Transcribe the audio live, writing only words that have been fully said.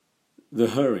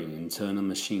The hurrying internal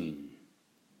machine,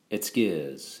 its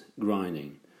gears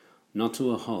grinding, not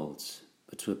to a halt,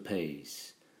 but to a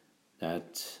pace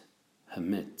that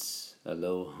emits a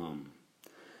low hum,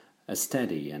 a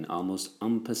steady and almost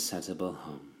imperceptible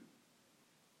hum.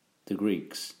 The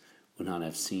Greeks would not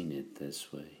have seen it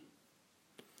this way.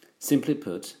 Simply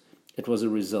put, it was a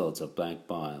result of black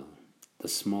bile, the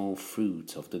small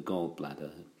fruit of the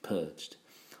gallbladder purged,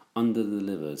 under the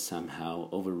liver somehow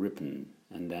overripen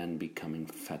and then becoming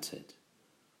fetid.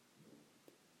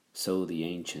 So the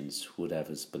ancients would have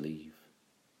us believe.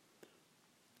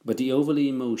 But the overly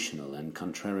emotional and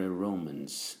contrary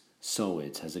Romans saw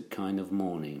it as a kind of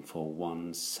mourning for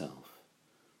one's self.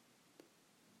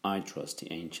 I trust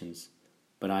the ancients,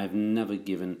 but I have never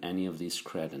given any of these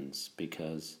credence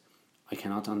because I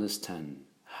cannot understand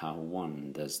how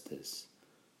one does this,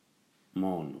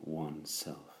 mourn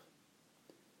oneself.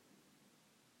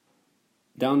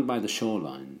 Down by the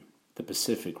shoreline, the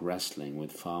Pacific wrestling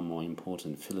with far more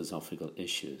important philosophical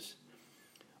issues,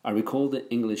 I recall the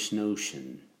English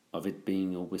notion of it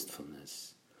being a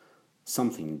wistfulness,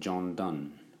 something John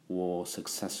Donne wore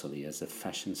successfully as a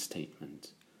fashion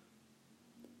statement.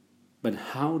 But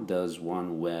how does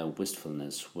one wear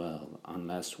wistfulness well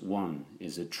unless one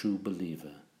is a true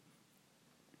believer?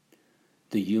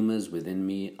 The humours within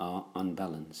me are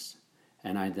unbalanced,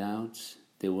 and I doubt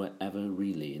they were ever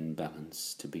really in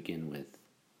balance to begin with,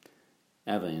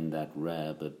 ever in that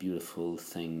rare but beautiful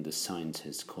thing the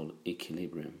scientists call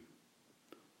equilibrium.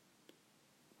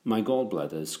 My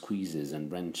gallbladder squeezes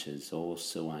and wrenches, or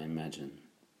so I imagine.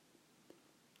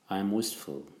 I am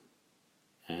wistful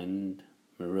and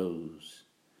morose,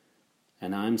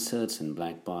 and I am certain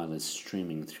black bile is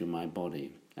streaming through my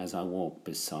body as I walk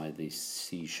beside the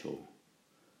seashore.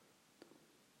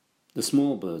 The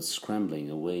small birds scrambling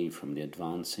away from the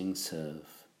advancing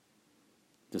surf,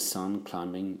 the sun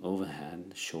climbing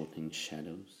overhead, shortening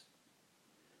shadows,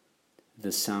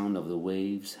 the sound of the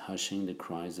waves hushing the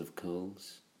cries of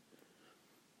gulls.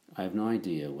 I have no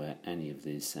idea where any of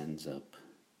this ends up.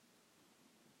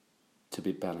 To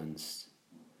be balanced,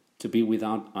 to be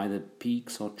without either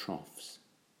peaks or troughs.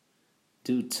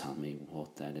 Do tell me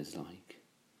what that is like.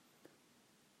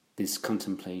 This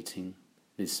contemplating,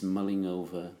 this mulling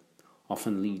over,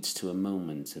 often leads to a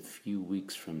moment a few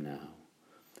weeks from now,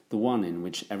 the one in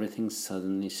which everything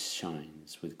suddenly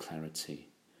shines with clarity,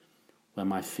 where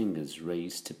my fingers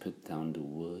race to put down the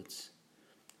words,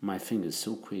 my fingers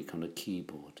so quick on the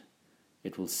keyboard,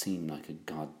 it will seem like a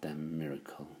goddamn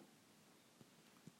miracle.